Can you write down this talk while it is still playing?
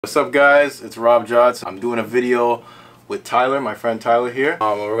What's up, guys? It's Rob Jots. I'm doing a video with Tyler, my friend Tyler here.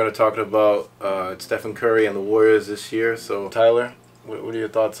 We're going to talk about Stephen Curry and the Warriors this year. So Tyler, what are your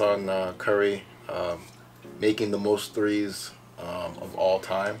thoughts on Curry making the most threes of all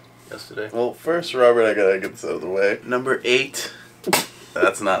time yesterday? Well, first, Robert, I gotta get this out of the way. Number 8,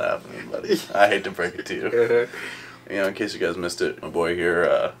 that's not happening, buddy. I hate to break it to you. You know, in case you guys missed it, my boy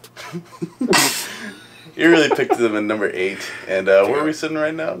here, he really picked them at number 8. And where are we sitting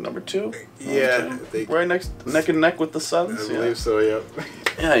right now? Number 2? Yeah. Right neck and neck with the Suns? I believe so, yeah.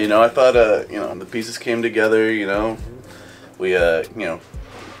 Yeah, you know, I thought, you know, the pieces came together, you know. We, you know,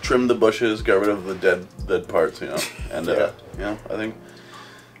 trimmed the bushes, got rid of the dead parts, you know. And, you know, I think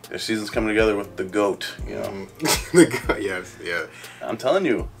their season's coming together with the GOAT, you know. The GOAT, yes, yeah. I'm telling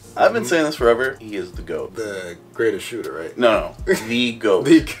you, I've been saying this forever. He is the GOAT. The greatest shooter, right? No, the GOAT.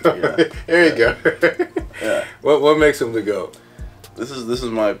 The GOAT. Yeah. There you go. Yeah. What makes him the GOAT? This is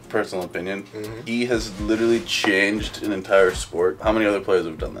my personal opinion. He has literally changed an entire sport. How many other players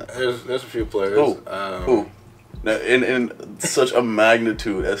have done that? There's a few players. Who? In such a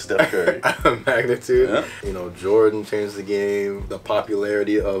magnitude as Steph Curry. A magnitude. Yeah. You know, Jordan changed the game. The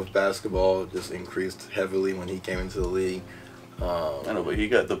popularity of basketball just increased heavily when he came into the league. I know, but he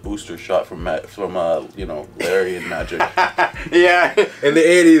got the booster shot from you know, Larry and Magic. Yeah, in the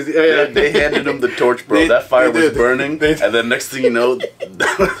 80s. Yeah. They handed him the torch, bro. That fire was burning, and then next thing you know,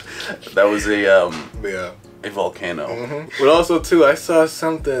 that was a volcano. But also too, I saw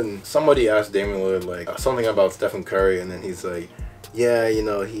somebody asked Damian Lillard like something about Stephen Curry, and then he's like, yeah, you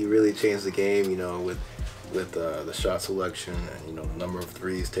know, he really changed the game, you know, with the shot selection and, you know, the number of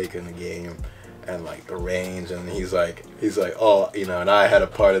threes taken in the game and like the range. And he's like, oh, you know, and I had a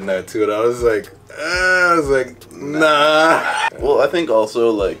part in that too. And I was like, nah. Well, I think also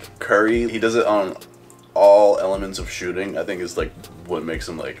like Curry, he does it on all elements of shooting. I think is like what makes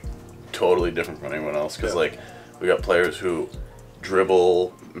him like totally different from anyone else, because like we got players who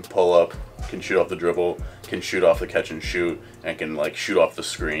dribble and pull up, can shoot off the dribble, can shoot off the catch and shoot, and can like shoot off the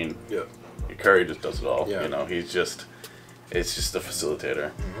screen. Yeah, Curry just does it all. You know, it's just a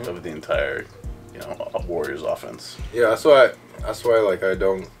facilitator of the entire, you know, Warriors offense. Yeah, that's why like I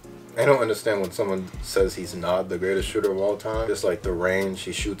don't understand when someone says he's not the greatest shooter of all time. Just like the range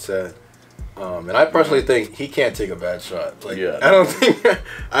he shoots at. And I personally think he can't take a bad shot. Like, I don't think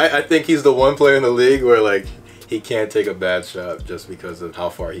I think he's the one player in the league where like he can't take a bad shot just because of how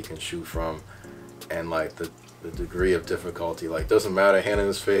far he can shoot from, and like the degree of difficulty. Like, doesn't matter, hand in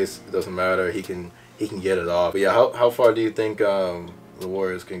his face, it doesn't matter. He can get it off. But yeah, how far do you think the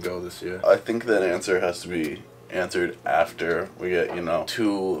Warriors can go this year? I think that answer has to be answered after we get, you know,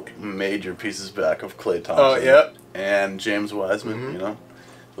 2 major pieces back of Klay Thompson and James Wiseman. You know.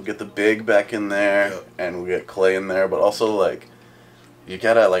 We'll get the big back in there, and we'll get Klay in there, but also, like, you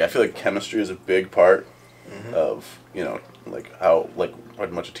gotta, like, I feel like chemistry is a big part of, you know, like, how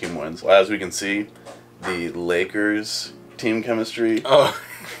much a team wins. As we can see, the Lakers team chemistry,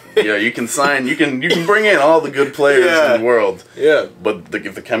 yeah, you can bring in all the good players in the world, but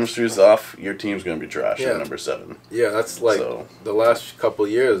if the chemistry is off, your team's gonna be trash at number 7. Yeah, that's like, the last couple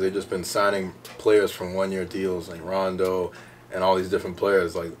of years, they've just been signing players from one-year deals, like Rondo, and all these different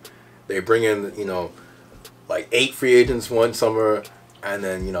players. Like, they bring in, you know, like 8 free agents one summer, and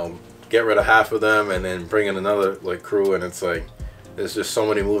then, you know, get rid of half of them, and then bring in another like crew, and it's like there's just so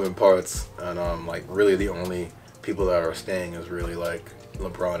many moving parts, and like really the only people that are staying is really like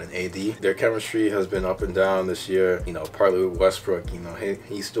LeBron and AD. Their chemistry has been up and down this year, you know, partly with Westbrook. You know,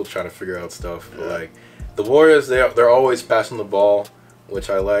 he's still trying to figure out stuff. But like the Warriors, they're always passing the ball, which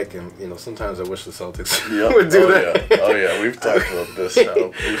I like, and you know, sometimes I wish the Celtics would do that. Yeah. Oh yeah, we've talked about this.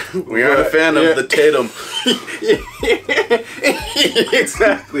 We aren't a fan of the Tatum.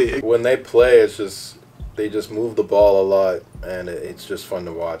 Exactly. When they play, they just move the ball a lot, and it's just fun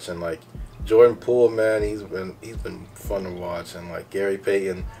to watch. And like Jordan Poole, man, he's been fun to watch, and like Gary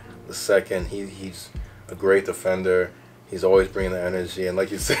Payton II, he's a great defender. He's always bringing the energy, and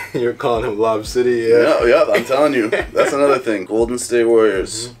like you said, you're calling him Lob City. Yeah, I'm telling you. That's another thing. Golden State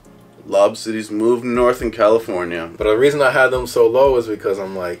Warriors. Lob City's moved north in California. But the reason I had them so low is because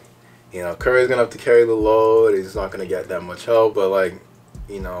I'm like, you know, Curry's going to have to carry the load. He's not going to get that much help. But like,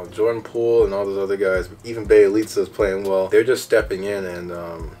 you know, Jordan Poole and all those other guys, even Bjelica's playing well. They're just stepping in, and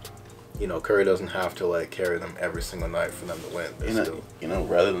you know, Curry doesn't have to like carry them every single night for them to win. You know,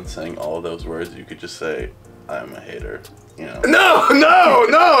 rather than saying all of those words, you could just say, I'm a hater. You know. No. I'm not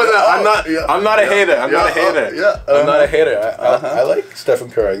a hater. I'm not a hater. I'm not a hater. I like Stephen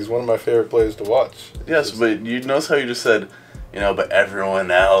Curry. He's one of my favorite players to watch. Yes, but you notice how you just said, You know, but everyone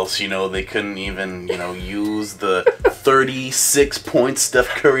else, you know, they couldn't even, you know, use the 36 points Steph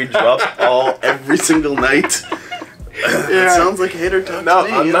Curry drops every single night. Yeah. It sounds like hater talk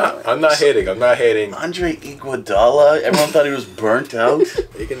to me. I'm not hating. I'm not hating. Andre Iguodala, everyone thought he was burnt out.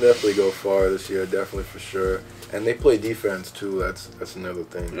 He can definitely go far this year, definitely for sure. And they play defense too. That's another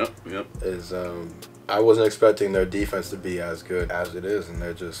thing. Yep. Is I wasn't expecting their defense to be as good as it is, and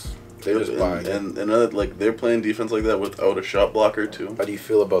they're just buying it. And like they're playing defense like that without a shot blocker too. How do you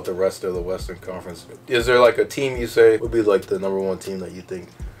feel about the rest of the Western Conference? Is there like a team you say would be like the #1 team that you think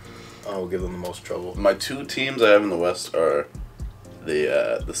will give them the most trouble? My 2 teams I have in the West are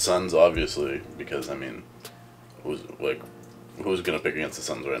the Suns, obviously, because I mean, who's gonna pick against the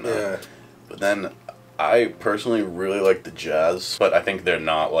Suns right now? Yeah. But then I personally really like the Jazz, but I think they're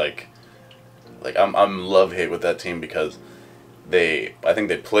not like I'm love-hate with that team because I think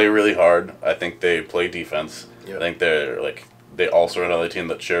they play really hard. I think they play defense. Yep. I think they also are another team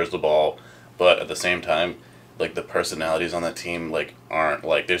that shares the ball, but at the same time, like the personalities on that team aren't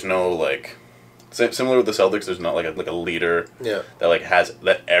like there's no like similar with the Celtics. There's not like a leader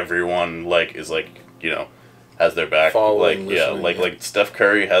that everyone is you know has their back. Following, like Steph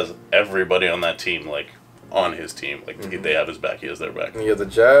Curry has everybody on that team on his team. They have his back. He has their back. Yeah, the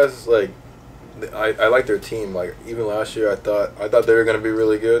Jazz I like their team. Like even last year, I thought they were gonna be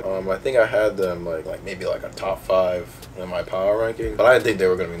really good. I think I had them maybe a top 5 in my power ranking, but I didn't think they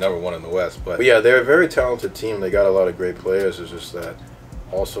were gonna be #1 in the West. But yeah, they're a very talented team. They got a lot of great players. It's just that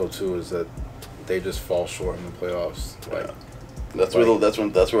also too is that they just fall short in the playoffs. That's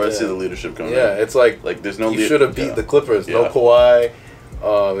where I see the leadership coming. Yeah, it's like there's no. You should have beat the Clippers. Yeah. No Kawhi.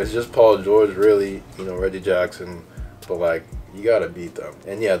 It's just Paul George, really. You know, Reggie Jackson, but you gotta beat them.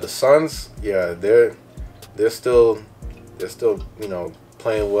 And yeah, the Suns, yeah, they're still you know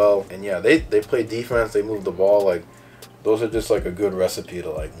playing well. And yeah, they play defense. They move the ball. Those are just a good recipe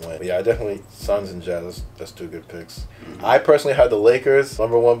to win. But yeah, I definitely Suns and Jazz. That's 2 good picks. Mm-hmm. I personally had the Lakers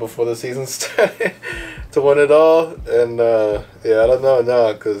 #1 before the season started to win it all. And yeah, I don't know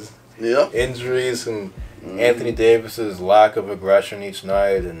now because injuries and Anthony Davis's lack of aggression each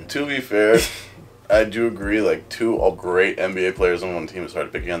night. And to be fair. I do agree, 2 great NBA players on one team is hard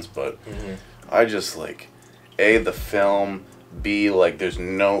to pick against, but I just, A, the film, B, there's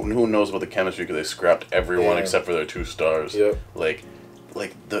who knows about the chemistry because they scrapped everyone except for their 2 stars. Yep.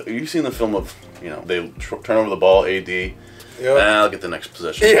 You've seen the film of, you know, they turn over the ball, AD, I'll get the next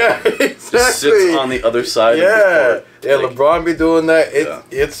possession. Yeah, exactly. Just sits on the other side of the court. Yeah, LeBron be doing that.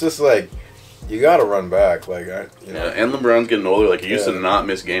 It's just you gotta run back, you know. And LeBron's getting older. He used to not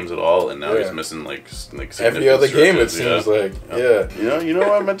miss games at all, and now he's missing every other game. It seems You know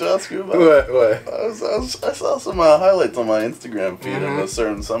what I meant to ask you about? What? I saw some highlights on my Instagram feed of a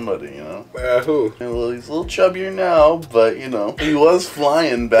certain somebody. You know. Who? Well, he's a little chubbier now, but you know he was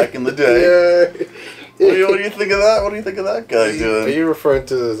flying back in the day. Yeah. What do you think of that? What do you think of that guy doing? Are you referring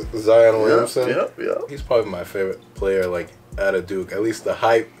to Zion Williamson? Yeah. He's probably my favorite player, out of Duke. At least the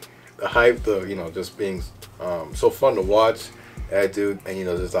hype, you know, just being so fun to watch at Duke, and you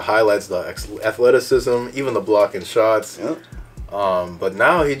know, there's the highlights, the athleticism, even the blocking shots. Yeah. But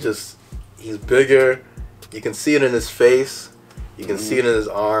now he's bigger. You can see it in his face. You can see it in his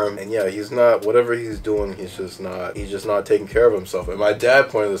arm, and yeah, he's not whatever he's doing. He's just not taking care of himself. And my dad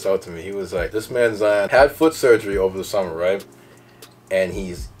pointed this out to me. He was like, "This man Zion had foot surgery over the summer, right? And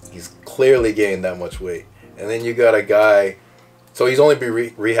he's clearly gained that much weight. And then you got a guy." So he's only been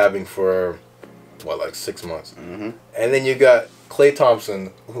rehabbing for, 6 months. And then you got Klay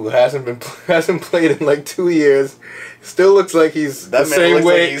Thompson, who hasn't played in 2 years. Still looks like he's the same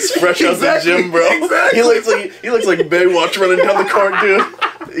way. Like he's fresh out the gym, bro. Exactly. He looks like Baywatch running down the court, dude.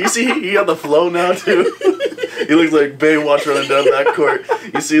 You see, he got the flow now too. He looks like Baywatch running down that court.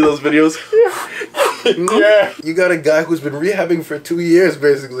 You see those videos? Yeah. You got a guy who's been rehabbing for 2 years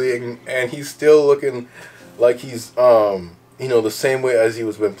basically, and he's still looking like he's you know, the same way as he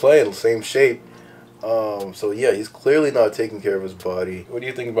was been playing, the same shape. So yeah, he's clearly not taking care of his body. What do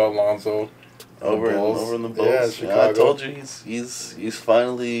you think about Lonzo? Over in the Bulls. Yeah, Chicago. I told you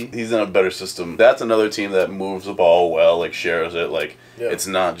he's in a better system. That's another team that moves the ball well, shares it. It's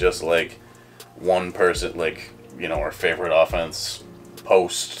not just one person, you know, our favorite offense,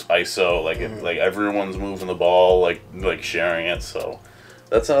 post, ISO, everyone's moving the ball, sharing it. So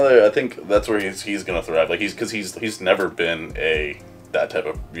that's another. I think that's where he's gonna thrive. Because he's never been that type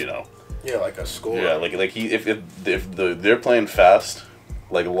of, you know. Yeah, like a scorer. Yeah, if they're playing fast,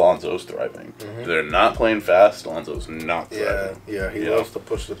 Lonzo's thriving. They're not playing fast, Lonzo's not thriving. Yeah, he loves to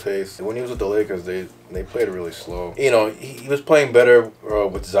push the pace. When he was with the Lakers, they played it really slow. You know, he was playing better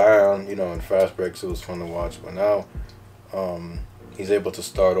with Zion, you know, in fast breaks. It was fun to watch. But now, He's able to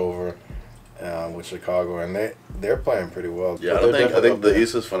start over with Chicago, and they're playing pretty well. Yeah, I think the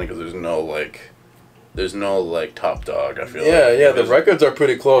East is funny because there's no top dog. I feel the records are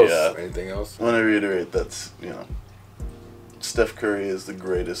pretty close. Yeah. Anything else? I want to reiterate that's Steph Curry is the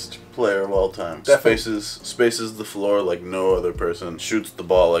greatest player of all time. Spaces the floor like no other person. Shoots the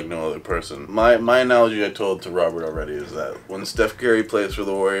ball like no other person. My analogy I told to Robert already is that when Steph Curry plays for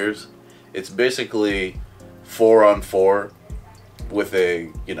the Warriors, it's basically 4-on-4 with a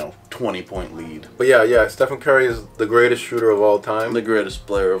 20-point lead. But yeah, Stephen Curry is the greatest shooter of all time. The greatest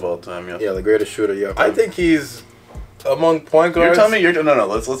player of all time. Yeah. Yeah, the greatest shooter. Yeah. I think he's among point guards. You're telling me no.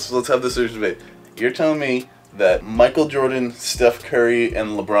 Let's have this serious debate. You're telling me that Michael Jordan, Steph Curry, and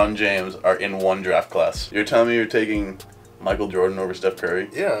LeBron James are in one draft class. You're telling me you're taking Michael Jordan over Steph Curry?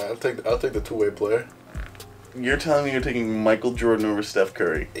 Yeah, I'll take the two-way player. You're telling me you're taking Michael Jordan over Steph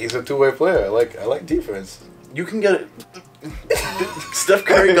Curry? He's a two-way player. I like defense. You can get it. Steph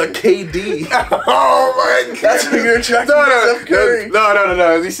Curry got KD. Oh my God! That's who you're attracted to, Steph Curry.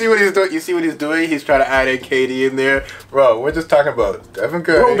 No. You see what he's doing? You see what he's doing? He's trying to add in KD in there, bro. We're just talking about Stephen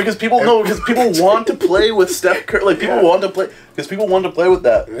Curry. Bro, because people want to play with Steph Curry. Like people want to play with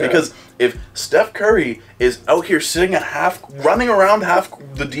that. Yeah. Because if Steph Curry is out here sitting at half, running around half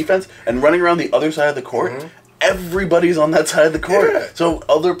the defense and running around the other side of the court. Everybody's on that side of the court. Yeah. So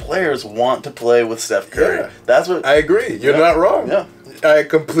other players want to play with Steph Curry. Yeah. That's what I agree. You're not wrong. Yeah. I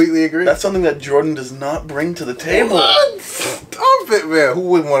completely agree. That's something that Jordan does not bring to the table. What? Stop it, man. Who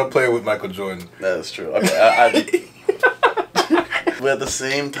wouldn't want to play with Michael Jordan? That is true. Okay, but at the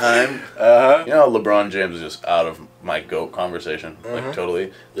same time, LeBron James is just out of my GOAT conversation. Like,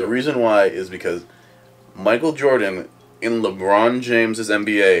 totally. The reason why is because Michael Jordan in LeBron James's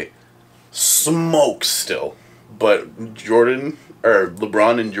NBA smokes still. But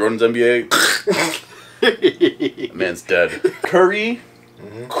LeBron in Jordan's NBA, man's dead. Curry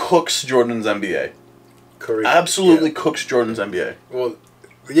cooks Jordan's NBA. Curry absolutely cooks Jordan's NBA. Well,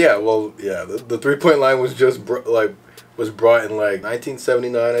 the 3-point line was just brought in like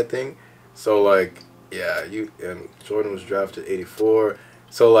 1979, I think. So and Jordan was drafted 84.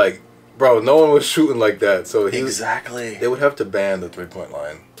 So bro, no one was shooting like that. So exactly. They would have to ban the 3-point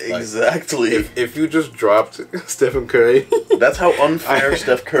line. Exactly. If you just dropped Stephen Curry. That's how unfair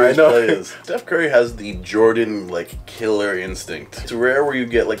Steph Curry's play is. Steph Curry has the Jordan killer instinct. It's rare where you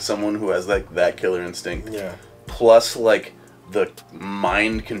get someone who has that killer instinct. Yeah. Plus the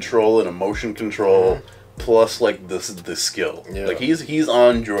mind control and emotion control. Plus the skill. Yeah. He's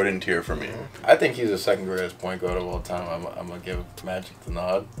on Jordan tier for me. I think he's the second greatest point guard of all time. I'm gonna give Magic the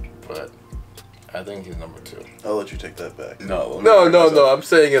nod, but I think he's number 2. I'll let you take that back. No. I'm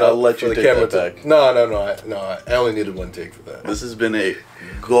saying it. I'll let you take that back. No. I only needed one take for that. This has been a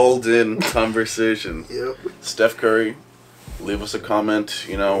golden conversation. Yep. Steph Curry, leave us a comment.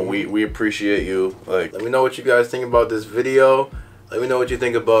 We appreciate you. Let me know what you guys think about this video. Let me know what you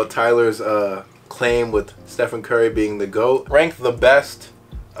think about Tyler's claim with Stephen Curry being the GOAT. Rank the best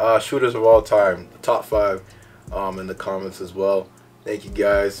shooters of all time, top 5, in the comments as well. Thank you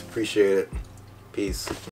guys, appreciate it. Peace.